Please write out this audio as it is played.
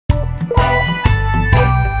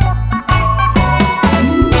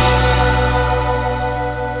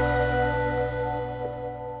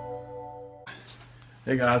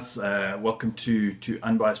Hey guys, welcome to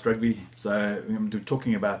Unbiased Rugby. So I'm going to be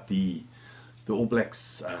talking about the All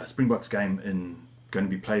Blacks Springboks game going to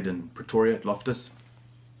be played in Pretoria at Loftus.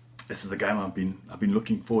 This is the game I've been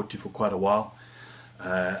looking forward to for quite a while.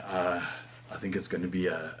 I think it's going to be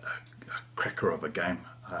a cracker of a game.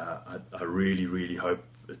 I really hope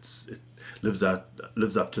it lives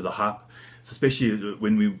up to the hype. It's especially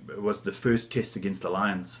when it was the first test against the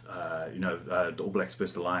Lions. The All Blacks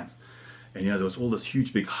versus the Lions. And there was all this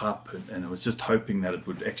huge big hype, and I was just hoping that it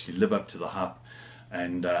would actually live up to the hype,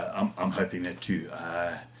 and I'm hoping that too.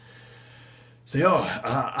 I'm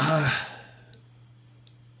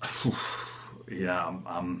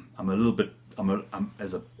a little bit.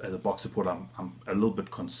 As a Boks supporter, I'm a little bit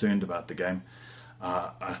concerned about the game.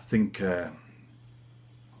 I think the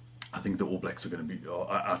All Blacks are going to be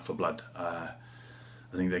out for blood. I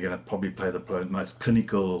think they're going to probably play the most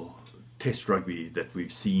clinical test rugby that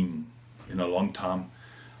we've seen in a long time.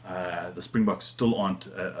 The Springboks still aren't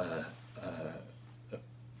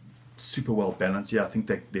super well balanced. Yeah, I think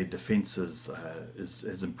that their defence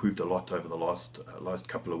has improved a lot over the last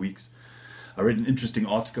couple of weeks. I read an interesting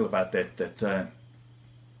article about that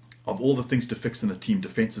of all the things to fix in a team,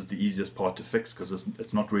 defence is the easiest part to fix, because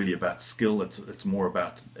it's not really about skill. It's more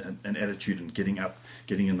about an attitude and getting up,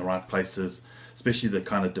 getting in the right places, especially the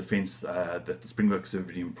kind of defence that the Springboks have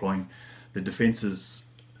been employing. The defence is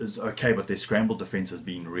okay, but their scramble defense has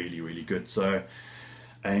been really good. So,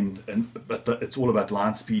 but it's all about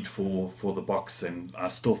line speed for the Boks, and I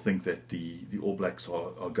still think that the All Blacks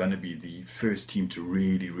are going to be the first team to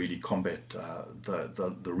really combat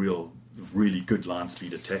the really good line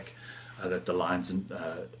speed attack that the Lions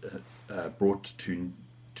brought to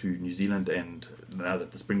New Zealand, and now that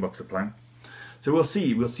the Springboks are playing. So we'll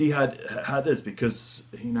see how it is, because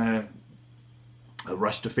a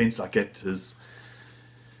rush defense like that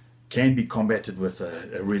can be combated with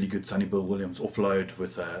a really good Sonny Bill Williams offload,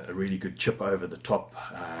 with a really good chip over the top.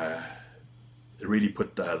 It really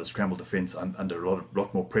put the scramble defence under a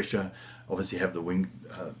lot more pressure. Obviously, have the wing.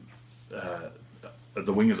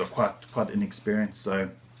 The wingers are quite inexperienced, so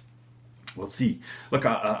we'll see. Look,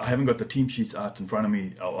 I haven't got the team sheets out in front of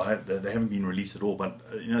me. They haven't been released at all. But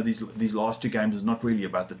these last two games is not really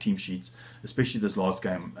about the team sheets, especially this last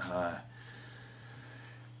game.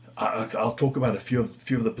 I'll talk about a few of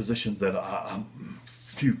the positions that are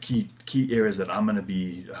few key areas that I'm going to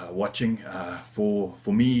be watching. For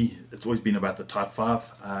me, it's always been about the tight five,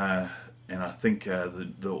 and I think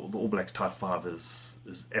the All Blacks tight five is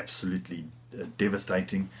absolutely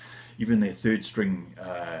devastating. Even their third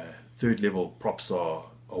level props are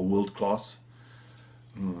world class.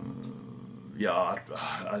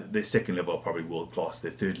 Their second level are probably world class.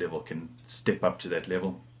 Their third level can step up to that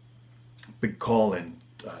level. Big Carl and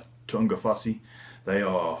Tuanga Fassi, they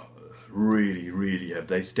are really have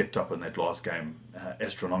they stepped up in that last game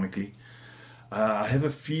astronomically. I have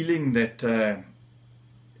a feeling that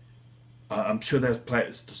I'm sure they'll play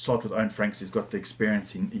to start with Owen Franks. He's got the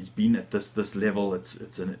experience. He's been at this level. It's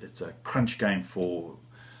a crunch game for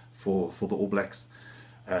the All Blacks,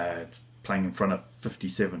 playing in front of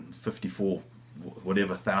 57, 54,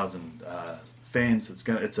 whatever thousand fans. It's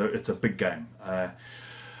a big game.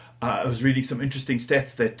 I was reading some interesting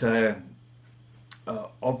stats that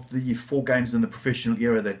of the 4 games in the professional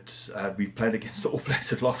era that we've played against the All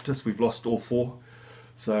Blacks at Loftus, we've lost all 4.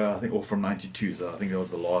 So I think all from '92. So I think that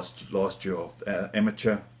was the last year of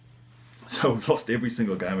amateur. So we've lost every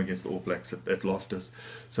single game against the All Blacks at Loftus.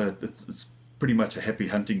 So it's pretty much a happy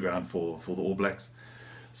hunting ground for the All Blacks.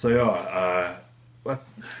 So yeah,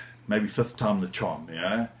 maybe 5th time the charm,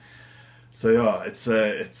 So yeah, it's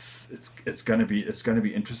going to be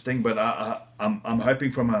interesting, but I'm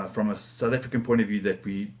hoping from a South African point of view that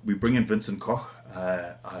we bring in Vincent Koch.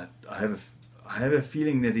 I have a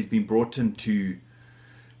feeling that he's been brought in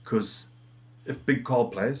because if Big Carl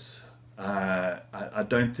plays, I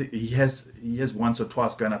don't think he has once or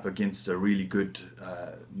twice gone up against a really good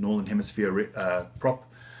Northern Hemisphere prop,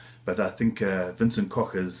 but I think Vincent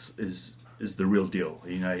Koch is the real deal.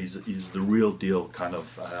 He's the real deal kind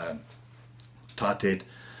of. Tight head,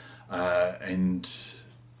 and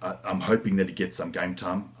I'm hoping that he gets some game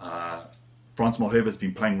time. Frans Malherbe has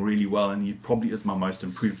been playing really well, and he probably is my most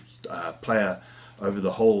improved player over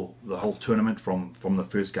the whole tournament, from the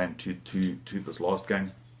first game to this last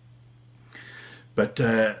game. But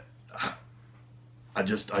I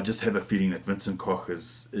just have a feeling that Vincent Koch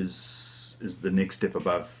is the next step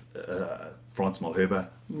above Frans Malherbe.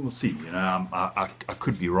 We'll see. I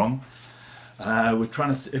could be wrong. We're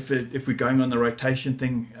trying to, if we're going on the rotation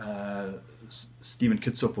thing, Steven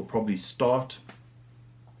Kitshoff will probably start,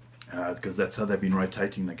 because that's how they've been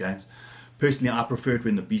rotating the games. Personally, I prefer it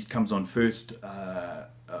when the beast comes on first.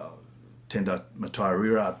 Tenda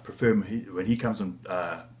Matairira, I prefer him when he comes on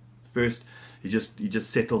first. He just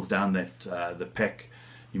settles down that the pack.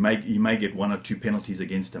 You may get 1 or 2 penalties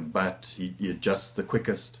against him, but he adjusts the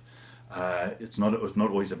quickest. It's not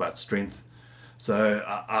always about strength. So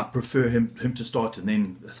I prefer him to start, and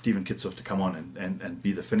then Stephen Kitsoff to come on and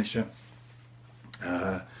be the finisher.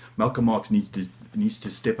 Malcolm Marx needs to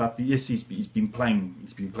step up. Yes, he's been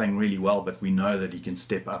playing really well, but we know that he can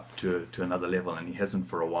step up to another level, and he hasn't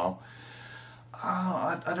for a while.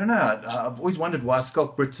 I don't know. I've always wondered why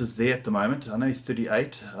Schalk Brits is there at the moment. I know he's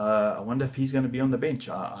 38. I wonder if he's going to be on the bench.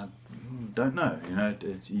 I don't know. You know,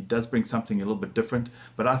 he does bring something a little bit different,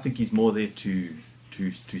 but I think he's more there to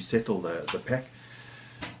settle the pack.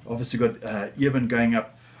 Obviously got Eben going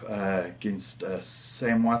up against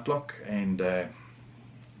Sam Whitelock and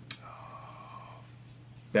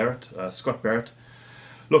Barrett, Scott Barrett.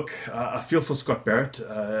 Look, I feel for Scott Barrett.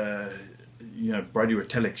 You know, Brodie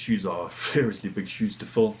Retallick's shoes are seriously big shoes to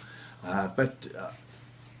fill. But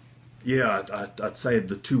yeah, I'd say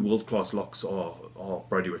the 2 world-class locks are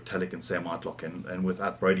Brodie Retallick and Sam Whitelock. And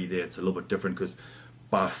without Brodie there, it's a little bit different, because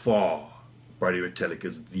by far Brodie Retallick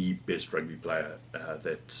is the best rugby player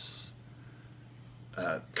that's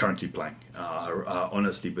currently playing. I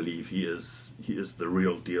honestly believe he is the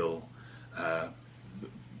real deal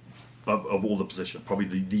of all the positions.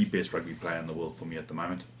 Probably the best rugby player in the world for me at the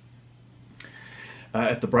moment.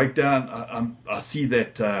 At the breakdown, I see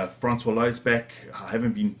that Francois Louw's back. I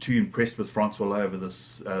haven't been too impressed with Francois Louw over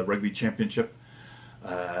this rugby championship.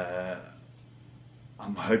 I'm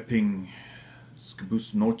hoping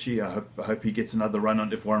Skabus Norchi, I hope he gets another run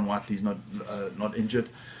on if Warren Whiteley's not injured.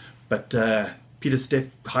 But Peter Steff,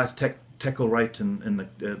 highest tackle rate in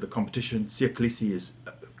the competition. Sia Khaleesi is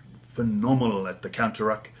phenomenal at the counter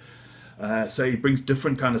ruck. So he brings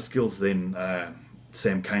different kind of skills than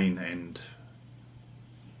Sam Cane and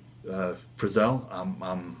Frizzell,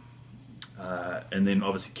 and then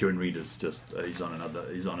obviously Kieran Reid is just he's on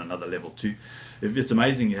another level too. It's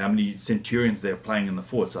amazing how many Centurions they're playing in the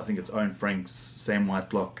forwards. I think it's Owen Franks, Sam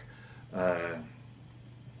Whitelock,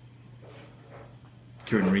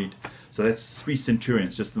 Kieran Reid. So that's 3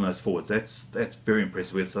 Centurions just in those forwards. That's very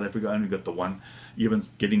impressive. With South Africa only got the 1.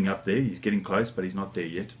 Evan's getting up there. He's getting close, but he's not there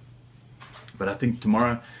yet. But I think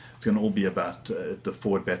tomorrow it's going to all be about the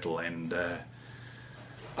forward battle, and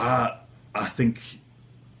I think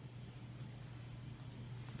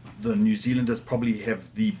the New Zealanders probably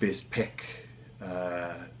have the best pack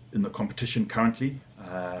in the competition currently.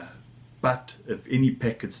 But if any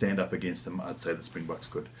pack could stand up against them, I'd say the Springboks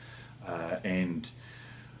could. And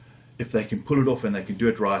if they can pull it off and they can do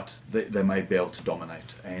it right, they may be able to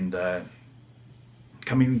dominate. And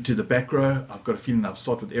coming to the back row, I've got a feeling I'll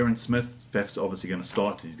start with Aaron Smith. Faf's obviously going to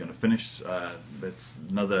start. He's going to finish. That's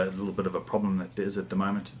another little bit of a problem that there is at the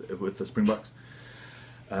moment with the Springboks.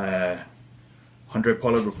 Andre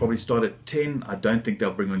Pollard will probably start at 10. I don't think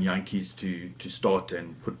they'll bring on Yankees to start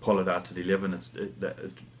and put Pollard out at 11.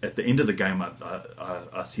 At the end of the game,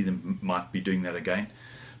 I see them might be doing that again.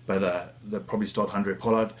 But they'll probably start Andre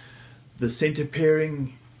Pollard. The centre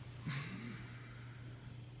pairing,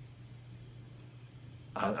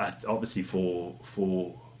 obviously for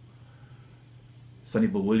Sonny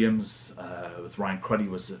Bill Williams with Ryan Cruddy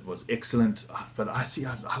was excellent, but I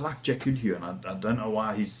like Jack Goodhue, and I don't know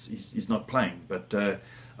why he's not playing, but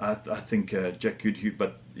I think Jack Goodhue,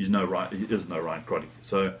 but he is no Ryan Cruddy.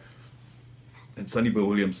 So, and Sonny Bill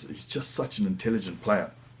Williams, he's just such an intelligent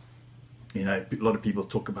player. You know, a lot of people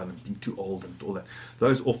talk about him being too old and all that.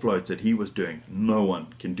 Those offloads that he was doing, no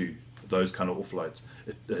one can do those kind of offloads.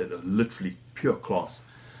 Literally pure class.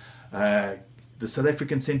 The South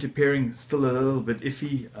African centre pairing still a little bit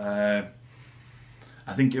iffy. I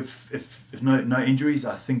think if no injuries,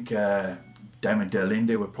 I think Damon de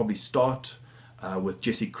Allende would probably start with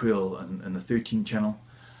Jesse Creel in the 13 channel.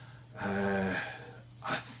 I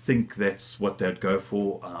think that's what they'd go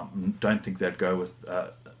for. Don't think they'd go with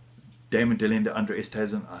Damon de Allende under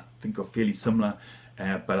Esthazen. I think are fairly similar.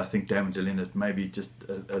 But I think Damon de Allende maybe just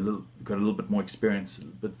got a little bit more experience,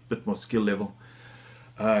 a bit more skill level.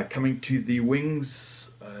 Coming to the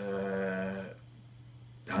wings, I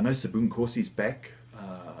know Sabun Corsi's back.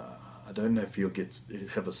 I don't know if he'll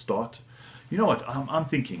have a start. You know what? I'm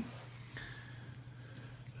thinking.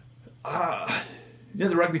 The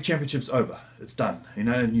Rugby Championship's over. It's done. You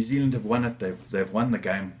know, New Zealand have won it. They've won the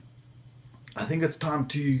game. I think it's time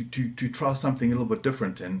to try something a little bit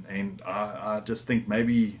different, and I just think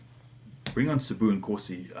maybe bring on Sabu and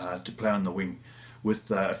Corsi to play on the wing with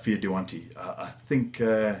Afia Dewanti. I think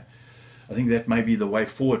that may be the way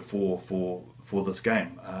forward for this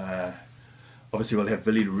game. Obviously, we'll have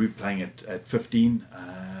Billy LaRue playing at 15,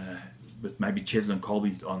 with maybe Cheslin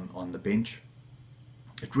Colby on the bench.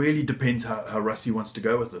 It really depends how Russie wants to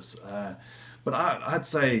go with this. But I'd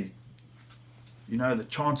say, you know, the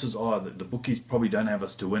chances are that the bookies probably don't have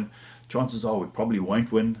us to win. Chances are we probably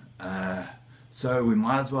won't win. So we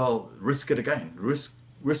might as well risk it again, risk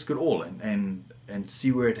it all, and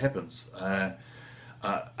see where it happens.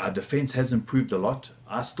 Our defence has improved a lot.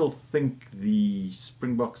 I still think the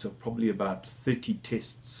Springboks are probably about 30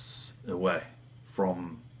 tests away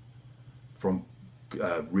from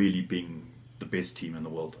really being the best team in the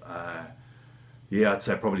world. Yeah,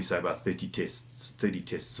 I'd probably say about 30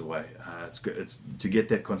 tests away. It's good. It's to get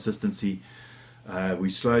that consistency. We're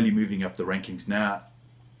slowly moving up the rankings now.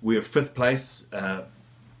 We're 5th place.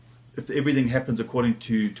 If everything happens according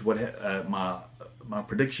to what my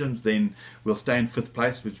predictions, then we'll stay in 5th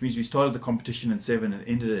place, which means we started the competition in 7 and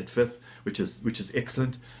ended at 5th, which is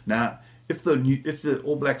excellent. Now, if the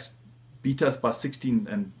All Blacks beat us by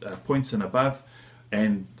 16 points and above,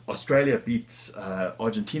 and Australia beats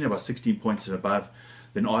Argentina by 16 points and above,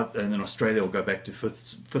 then Australia will go back to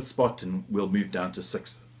 5th spot, and we'll move down to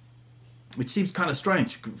 6th, which seems kind of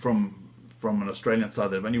strange from an Australian side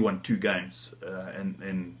that have only won 2 games,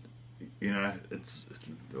 and you know, it's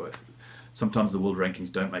sometimes the world rankings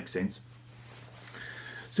don't make sense.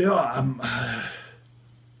 So yeah,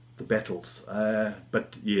 the battles,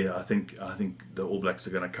 but yeah, I think the All Blacks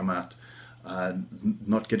are going to come out,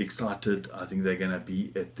 not get excited. I think they're going to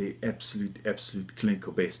be at their absolute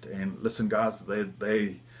clinical best. And listen, guys,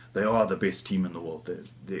 they are the best team in the world.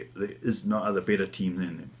 There is no other better team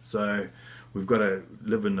than them. So we've got to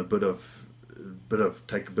live in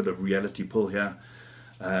take a bit of reality pull here.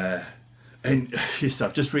 And yes,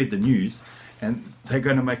 I've just read the news, and they're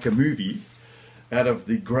going to make a movie out of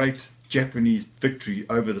the great Japanese victory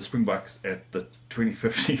over the Springboks at the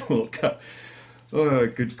 2015 World Cup. Oh,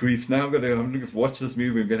 good grief! Now I'm going to watch this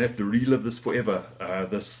movie. I'm going to have to relive this forever.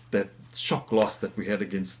 That shock loss that we had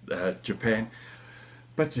against Japan.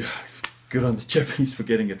 But good on the Japanese for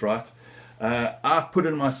getting it right. I've put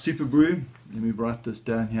in my Superbru. Let me write this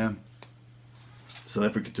down here. South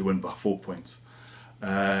Africa to win by 4 points.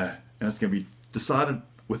 And it's going to be decided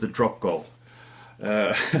with a drop goal,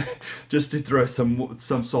 just to throw some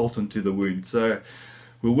salt into the wound. So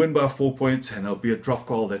we'll win by 4 points, and there'll be a drop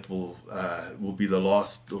goal that will be the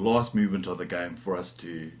last movement of the game for us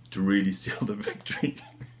to really seal the victory.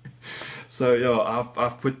 So yeah,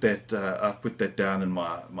 I've put that down in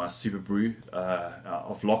my Superbru.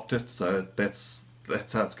 I've locked it, so that's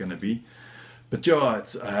how it's going to be. But yeah,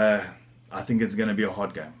 I think it's going to be a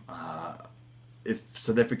hard game. If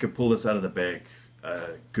South Africa pull this out of the bag,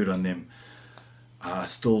 good on them. I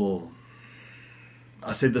said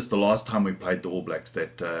this the last time we played the All Blacks,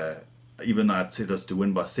 that even though I'd said us to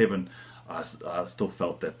win by 7, I still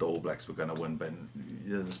felt that the All Blacks were going to win. But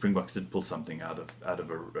the Springboks did pull something out of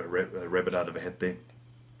a rabbit out of a hat there.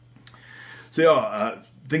 So yeah,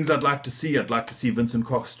 things I'd like to see. I'd like to see Vincent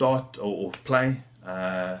Koch start or play.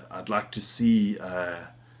 I'd like to see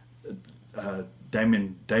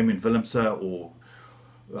Damien Willemse or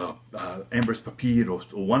Ambrose Papier or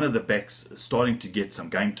one of the backs starting to get some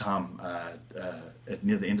game time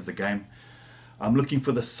near the end of the game. I'm looking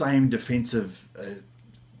for the same defensive,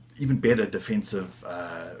 even better defensive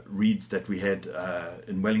reads that we had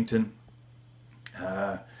in Wellington.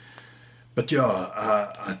 But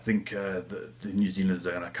yeah, I think the New Zealanders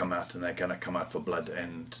are going to come out, and they're going to come out for blood,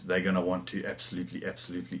 and they're going to want to absolutely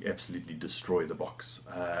destroy the Boks.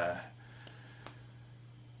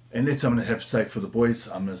 And that's what I'm going to have to say for the boys.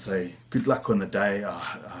 I'm going to say good luck on the day.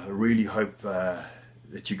 I really hope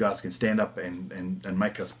that you guys can stand up and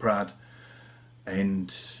make us proud,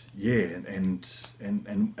 and yeah, and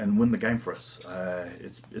win the game for us.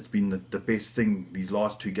 It's been the best thing these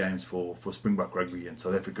last 2 games for Springbok rugby and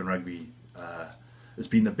South African rugby. It's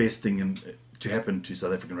been the best thing to happen to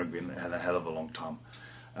South African rugby in a hell of a long time,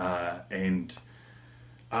 and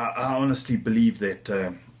I honestly believe that.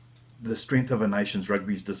 The strength of a nation's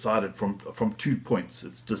rugby is decided from 2 points.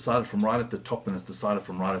 It's decided from right at the top, and it's decided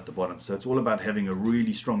from right at the bottom. So it's all about having a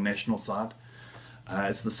really strong national side.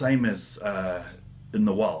 It's the same as in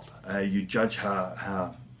the wild. You judge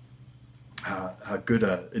how good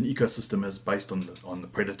an ecosystem is based on the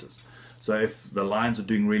predators. So if the lions are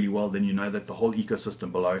doing really well, then you know that the whole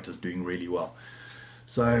ecosystem below it is doing really well.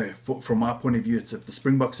 So from my point of view, it's if the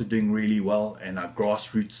Springboks are doing really well and our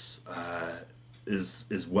grassroots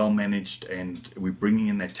is well managed, and we're bringing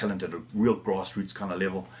in that talent at a real grassroots kind of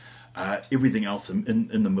level, everything else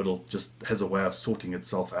in the middle just has a way of sorting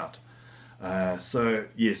itself out. So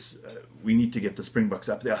yes, we need to get the Springboks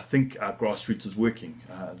up there. I think our grassroots is working.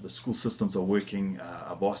 The school systems are working.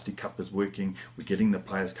 Our varsity cup is working. We're getting the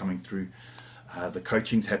players coming through. The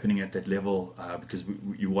coaching's happening at that level because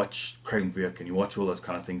you watch Craven Vierk and you watch all those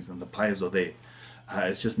kind of things, and the players are there.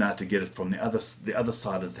 It's just now to get it from the other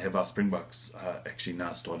side, is to have our Springboks actually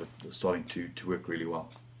now starting to work really well.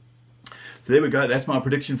 So there we go. That's my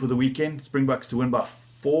prediction for the weekend. Springboks to win by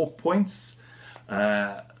 4 points.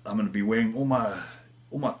 I'm going to be wearing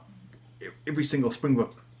every single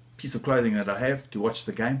Springbok piece of clothing that I have to watch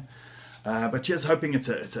the game. But just hoping it's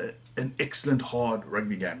an excellent hard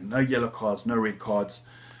rugby game. No yellow cards, no red cards,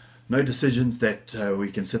 no decisions that we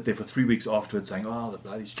can sit there for 3 weeks afterwards saying, "Oh, the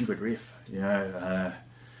bloody stupid ref,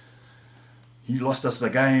 you lost us the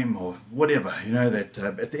game," or whatever. That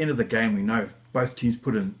at the end of the game, we know both teams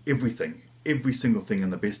put in everything, every single thing,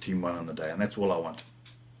 and the best team won on the day, and that's all I want.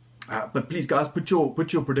 But please, guys, put your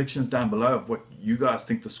predictions down below of what you guys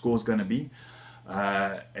think the score's going to be,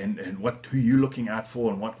 and who you're looking out for,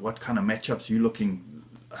 and what kind of matchups you're looking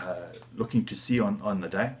to see on the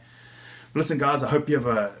day. But listen, guys, I hope you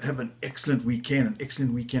have an excellent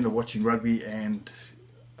weekend of watching rugby, and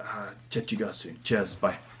chat to you guys soon. Cheers,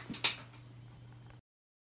 bye.